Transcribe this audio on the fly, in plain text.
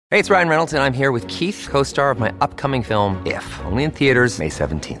Hey, it's Ryan Reynolds, and I'm here with Keith, co-star of my upcoming film, If, only in theaters May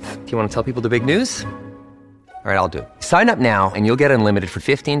 17th. Do you want to tell people the big news? All right, I'll do it. Sign up now and you'll get unlimited for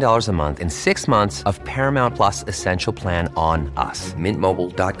 $15 a month and 6 months of Paramount Plus Essential Plan on us.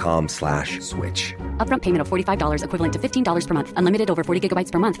 MintMobile.com/switch. Upfront payment of $45 equivalent to $15 per month. Unlimited over 40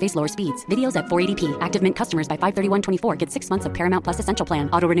 gigabytes per month. Face lower speeds. Videos at 480p. Active Mint customers by 531.24 get 6 months of Paramount Plus Essential Plan.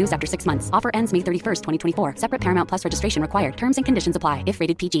 Auto renews after 6 months. Offer ends May 31st, 2024. Separate Paramount Plus registration required. Terms and conditions apply if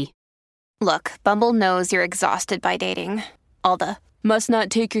rated PG. Look, Bumble knows you're exhausted by dating. All the must not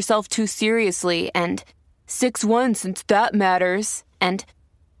take yourself too seriously and 6'1" since that matters. And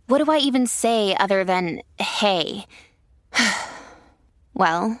what do I even say other than hey?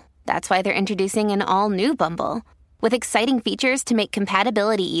 Well, that's why they're introducing an all-new Bumble with exciting features to make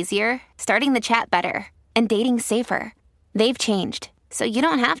compatibility easier, starting the chat better, and dating safer. They've changed, so you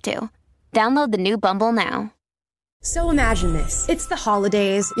don't have to. Download the new Bumble now. So imagine this. It's the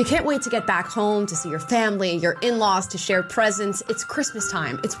holidays. You can't wait to get back home to see your family, your in-laws, to share presents. It's Christmas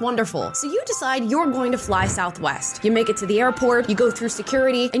time. It's wonderful. So you decide you're going to fly Southwest. You make it to the airport, you go through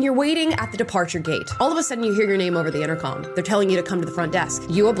security, and you're waiting at the departure gate. All of a sudden you hear your name over the intercom. They're telling you to come to the front desk.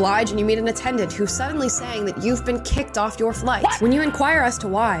 You oblige and you meet an attendant who's suddenly saying that you've been kicked off your flight. What? When you inquire as to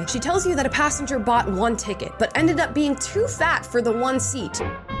why, she tells you that a passenger bought one ticket, but ended up being too fat for the one seat.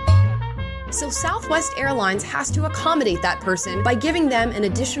 So Southwest Airlines has to accommodate that person by giving them an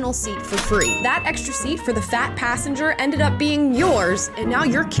additional seat for free. That extra seat for the fat passenger ended up being yours, and now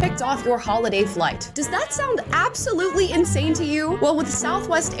you're kicked off your holiday flight. Does that sound absolutely insane to you? Well, with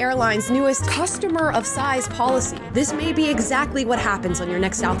Southwest Airlines' newest customer of size policy, this may be exactly what happens on your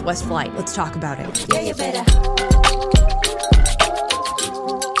next Southwest flight. Let's talk about it. Yeah, you better.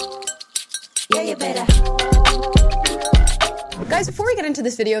 Yeah, you better. Guys, before we get into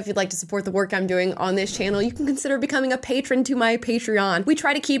this video, if you'd like to support the work I'm doing on this channel, you can consider becoming a patron to my Patreon. We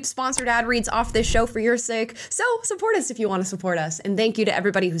try to keep sponsored ad reads off this show for your sake, so support us if you want to support us. And thank you to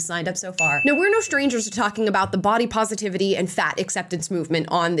everybody who's signed up so far. Now, we're no strangers to talking about the body positivity and fat acceptance movement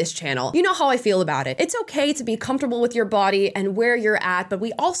on this channel. You know how I feel about it. It's okay to be comfortable with your body and where you're at, but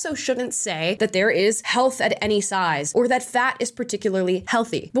we also shouldn't say that there is health at any size or that fat is particularly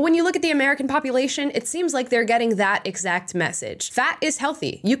healthy. But when you look at the American population, it seems like they're getting that exact message. Fat is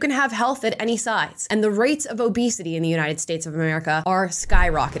healthy. You can have health at any size. And the rates of obesity in the United States of America are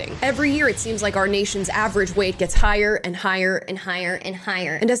skyrocketing. Every year, it seems like our nation's average weight gets higher and higher and higher and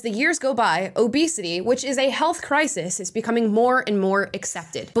higher. And as the years go by, obesity, which is a health crisis, is becoming more and more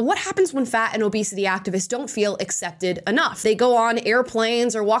accepted. But what happens when fat and obesity activists don't feel accepted enough? They go on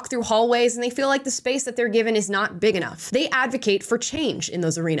airplanes or walk through hallways and they feel like the space that they're given is not big enough. They advocate for change in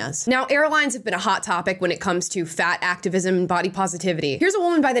those arenas. Now, airlines have been a hot topic when it comes to fat activism and body positivity. Here's a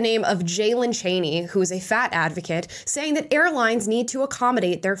woman by the name of Jalen Chaney, who is a fat advocate, saying that airlines need to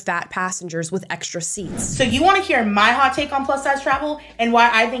accommodate their fat passengers with extra seats. So you want to hear my hot take on plus size travel and why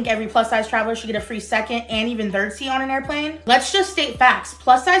I think every plus size traveler should get a free second and even third seat on an airplane? Let's just state facts.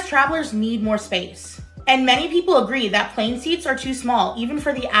 Plus size travelers need more space. And many people agree that plane seats are too small, even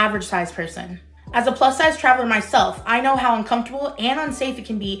for the average size person. As a plus size traveler myself, I know how uncomfortable and unsafe it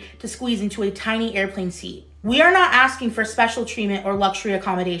can be to squeeze into a tiny airplane seat. We are not asking for special treatment or luxury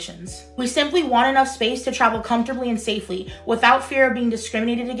accommodations. We simply want enough space to travel comfortably and safely without fear of being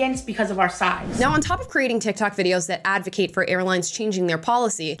discriminated against because of our size. Now, on top of creating TikTok videos that advocate for airlines changing their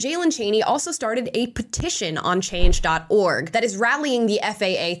policy, Jalen Chaney also started a petition on change.org that is rallying the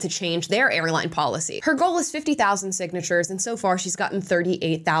FAA to change their airline policy. Her goal is 50,000 signatures, and so far she's gotten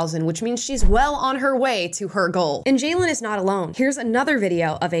 38,000, which means she's well on her way to her goal. And Jalen is not alone. Here's another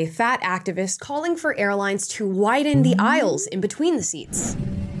video of a fat activist calling for airlines to widen the aisles in between the seats.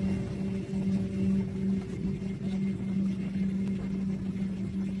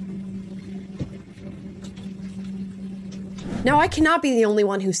 Now, I cannot be the only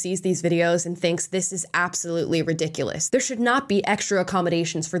one who sees these videos and thinks this is absolutely ridiculous. There should not be extra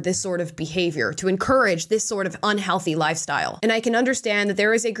accommodations for this sort of behavior to encourage this sort of unhealthy lifestyle. And I can understand that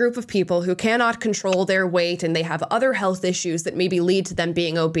there is a group of people who cannot control their weight and they have other health issues that maybe lead to them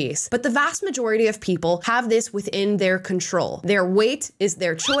being obese. But the vast majority of people have this within their control. Their weight is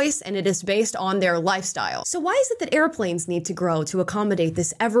their choice and it is based on their lifestyle. So why is it that airplanes need to grow to accommodate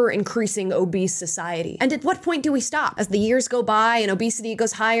this ever-increasing obese society? And at what point do we stop? As the years go by and obesity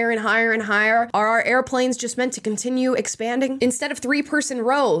goes higher and higher and higher, are our airplanes just meant to continue expanding? Instead of 3-person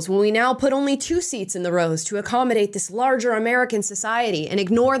rows, will we now put only 2 seats in the rows to accommodate this larger American society and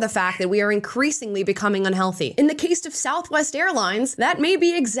ignore the fact that we are increasingly becoming unhealthy? In the case of Southwest Airlines, that may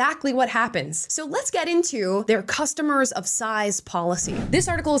be exactly what happens. So let's get into their customers of size policy. This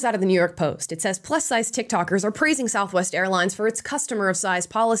article is out of the New York Post. It says plus-size TikTokers are praising Southwest Airlines for its customer of size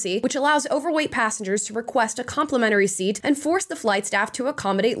policy, which allows overweight passengers to request a complimentary seat and force the flight staff to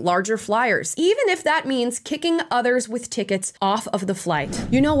accommodate larger flyers, even if that means kicking others with tickets off of the flight.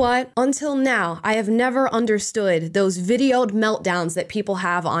 You know what? Until now, I have never understood those videoed meltdowns that people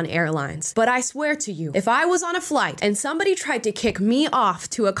have on airlines. But I swear to you, if I was on a flight and somebody tried to kick me off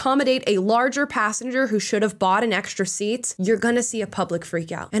to accommodate a larger passenger who should have bought an extra seat, you're gonna see a public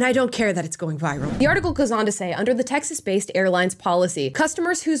freakout. And I don't care that it's going viral. The article goes on to say, under the Texas-based airlines policy,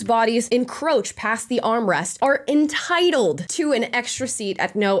 customers whose bodies encroach past the armrest are entitled to an extra seat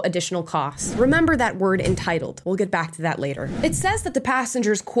at no additional cost. Remember that word entitled. We'll get back to that later. It says that the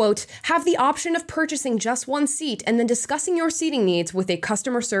passengers, quote, have the option of purchasing just one seat and then discussing your seating needs with a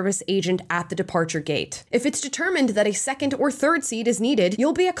customer service agent at the departure gate. If it's determined that a second or third seat is needed,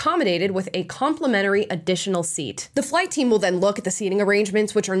 you'll be accommodated with a complimentary additional seat. The flight team will then look at the seating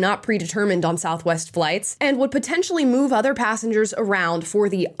arrangements, which are not predetermined on Southwest flights, and would potentially move other passengers around for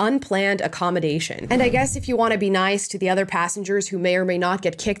the unplanned accommodation. And I guess if you want to be nice to the other passengers who may or may not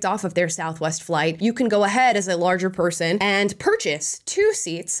get kicked off of their Southwest flight, you can go ahead as a larger person and purchase 2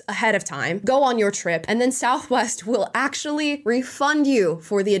 seats ahead of time, go on your trip, and then Southwest will actually refund you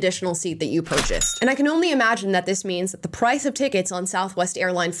for the additional seat that you purchased. And I can only imagine that this means that the price of tickets on Southwest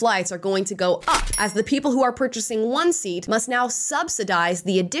airline flights are going to go up, as the people who are purchasing 1 seat must now subsidize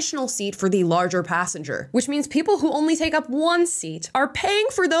the additional seat for the larger passenger, which means people who only take up 1 seat are paying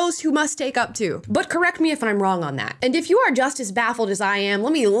for those who must take up 2. But correct me if I'm wrong on that. And if you are just as baffled as I am,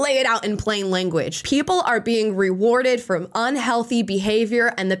 let me lay it out in plain language. People are being rewarded from unhealthy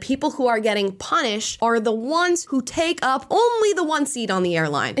behavior, and the people who are getting punished are the ones who take up only the 1 seat on the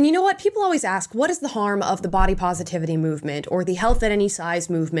airline. And you know what? People always ask, what is the harm of the body positivity movement or the health at any size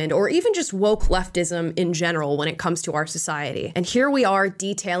movement or even just woke leftism in general when it comes to our society? And here we are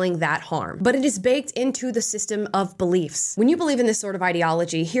detailing that harm. But it is baked into the system of beliefs. When you believe in this sort of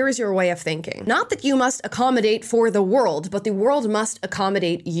ideology, here is your way of thinking. Not that you must accommodate for the world, but the world must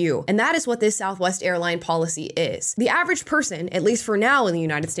accommodate you. And that is what this Southwest airline policy is. The average person, at least for now in the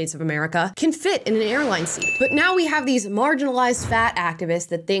United States of America, can fit in an airline seat. But now we have these marginalized fat activists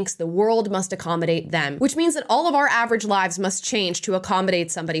that thinks the world must accommodate them, which means that all of our average lives must change to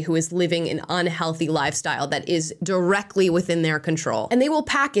accommodate somebody who is living an unhealthy lifestyle that is directly within their control. And they will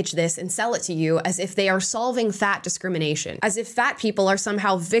package this and sell it to you as if they are solving fat discrimination, as if fat people are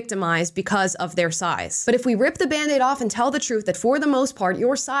somehow victimized because of their size. But if we rip the band-aid off and tell the truth that for the most part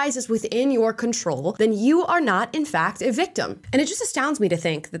your size is within your control, then you are not in fact a victim. And it just astounds me to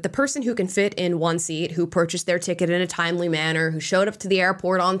think that the person who can fit in 1 seat, who purchased their ticket in a timely manner, who showed up to the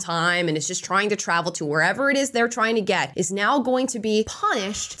airport on time and is just trying to travel to wherever it is they're trying to get, is now going to be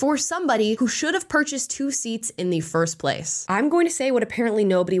punished for somebody who should have purchased 2 seats in the first place. I'm going to say what apparently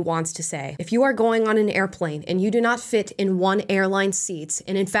nobody wants to say. If you are going on an airplane and you do not fit in 1 airline seat,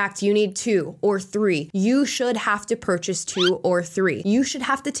 and in fact you need 2 or 3, you should have to purchase 2 or 3. You should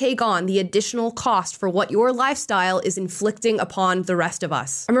have to take on the additional cost for what your lifestyle is inflicting upon the rest of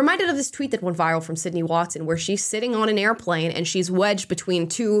us. I'm reminded of this tweet that went viral from Sydney Watson, where she's sitting on an airplane and she's wedged between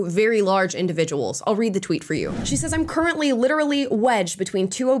 2 very large individuals. I'll read the tweet for you. She says, I'm currently literally wedged between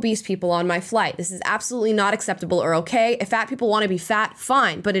 2 obese people on my flight. This is absolutely not acceptable or okay. If fat people want to be fat,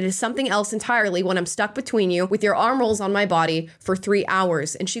 fine, but it is something else entirely when I'm stuck between you with your arm rolls on my body for 3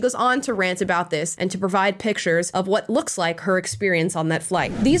 hours. And she goes on to rant about this and to provide pictures of what looks like her experience on that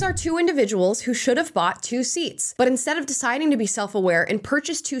flight. These are 2 individuals who should have bought 2 seats, but instead of deciding to be self-aware and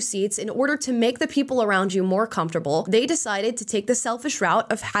purchase 2 seats in order to make the people around you more comfortable, they decided to take the selfish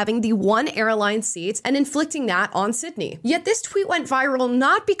route of having the 1 airline seat and inflicting that on Sydney. Yet this tweet went viral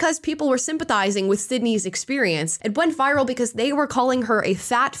not because people were sympathizing with Sydney's experience. It went viral because they were calling her a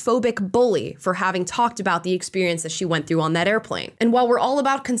fat-phobic bully for having talked about the experience that she went through on that airplane. And while we're all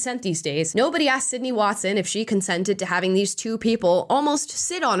about consent these days, nobody asked Sydney Watson if she consented to having these 2 people almost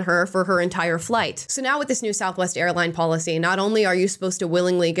sit on her for her entire flight. So now with this new Southwest airline policy, not only are you supposed to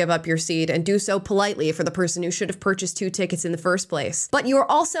willingly give up your seat and do so politely for the person who should have purchased 2 tickets in the first place, but you're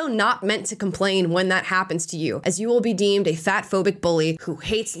also not meant to complain when that happens to you, as you will be deemed a fat-phobic bully who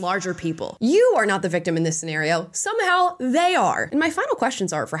hates larger people. You are not the victim in this scenario. Somehow they are. And my final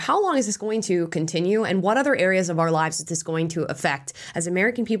questions are, for how long is this going to continue, and what other areas of our lives is this going to affect as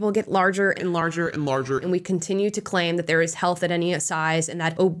American people get larger and larger and larger and we continue continue to claim that there is health at any size and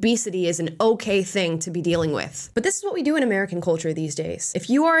that obesity is an okay thing to be dealing with. But this is what we do in American culture these days. If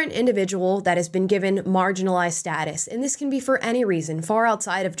you are an individual that has been given marginalized status, and this can be for any reason far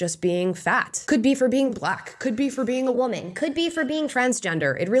outside of just being fat, could be for being black, could be for being a woman, could be for being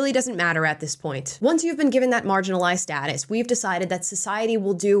transgender, it really doesn't matter at this point. Once you've been given that marginalized status, we've decided that society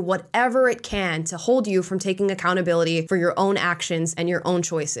will do whatever it can to hold you from taking accountability for your own actions and your own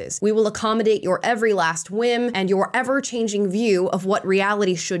choices. We will accommodate your every last whim and your ever-changing view of what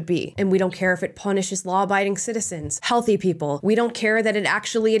reality should be. And we don't care if it punishes law-abiding citizens, healthy people. We don't care that it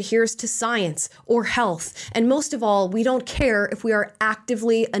actually adheres to science or health. And most of all, we don't care if we are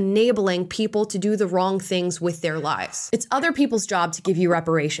actively enabling people to do the wrong things with their lives. It's other people's job to give you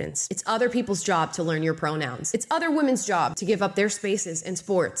reparations. It's other people's job to learn your pronouns. It's other women's job to give up their spaces in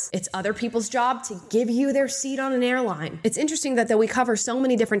sports. It's other people's job to give you their seat on an airline. It's interesting that though we cover so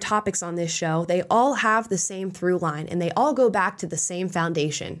many different topics on this show, they all have the same through line and they all go back to the same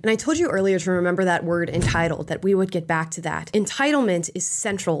foundation. And I told you earlier to remember that word entitled, that we would get back to that. Entitlement is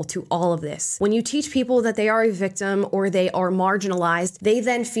central to all of this. When you teach people that they are a victim or they are marginalized, they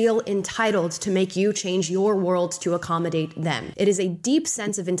then feel entitled to make you change your world to accommodate them. It is a deep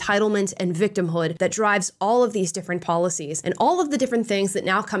sense of entitlement and victimhood that drives all of these different policies and all of the different things that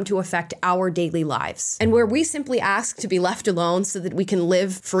now come to affect our daily lives. And where we simply ask to be left alone so that we can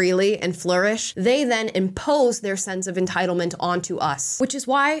live freely and flourish, they then impose their sense of entitlement onto us. Which is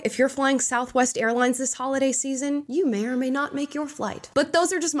why, if you're flying Southwest Airlines this holiday season, you may or may not make your flight. But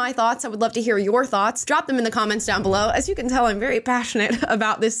those are just my thoughts. I would love to hear your thoughts. Drop them in the comments down below. As you can tell, I'm very passionate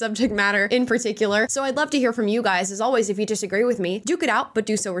about this subject matter in particular. So I'd love to hear from you guys. As always, if you disagree with me, duke it out, but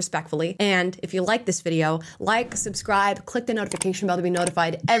do so respectfully. And if you like this video, like, subscribe, click the notification bell to be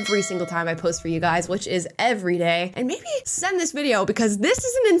notified every single time I post for you guys, which is every day. And maybe send this video because this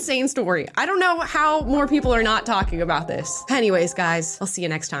is an insane story. I don't know how more people are not talking about this. Anyways, guys, I'll see you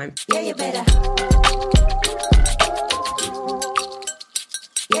next time. Yeah, you better.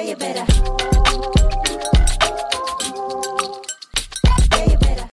 Yeah, you better.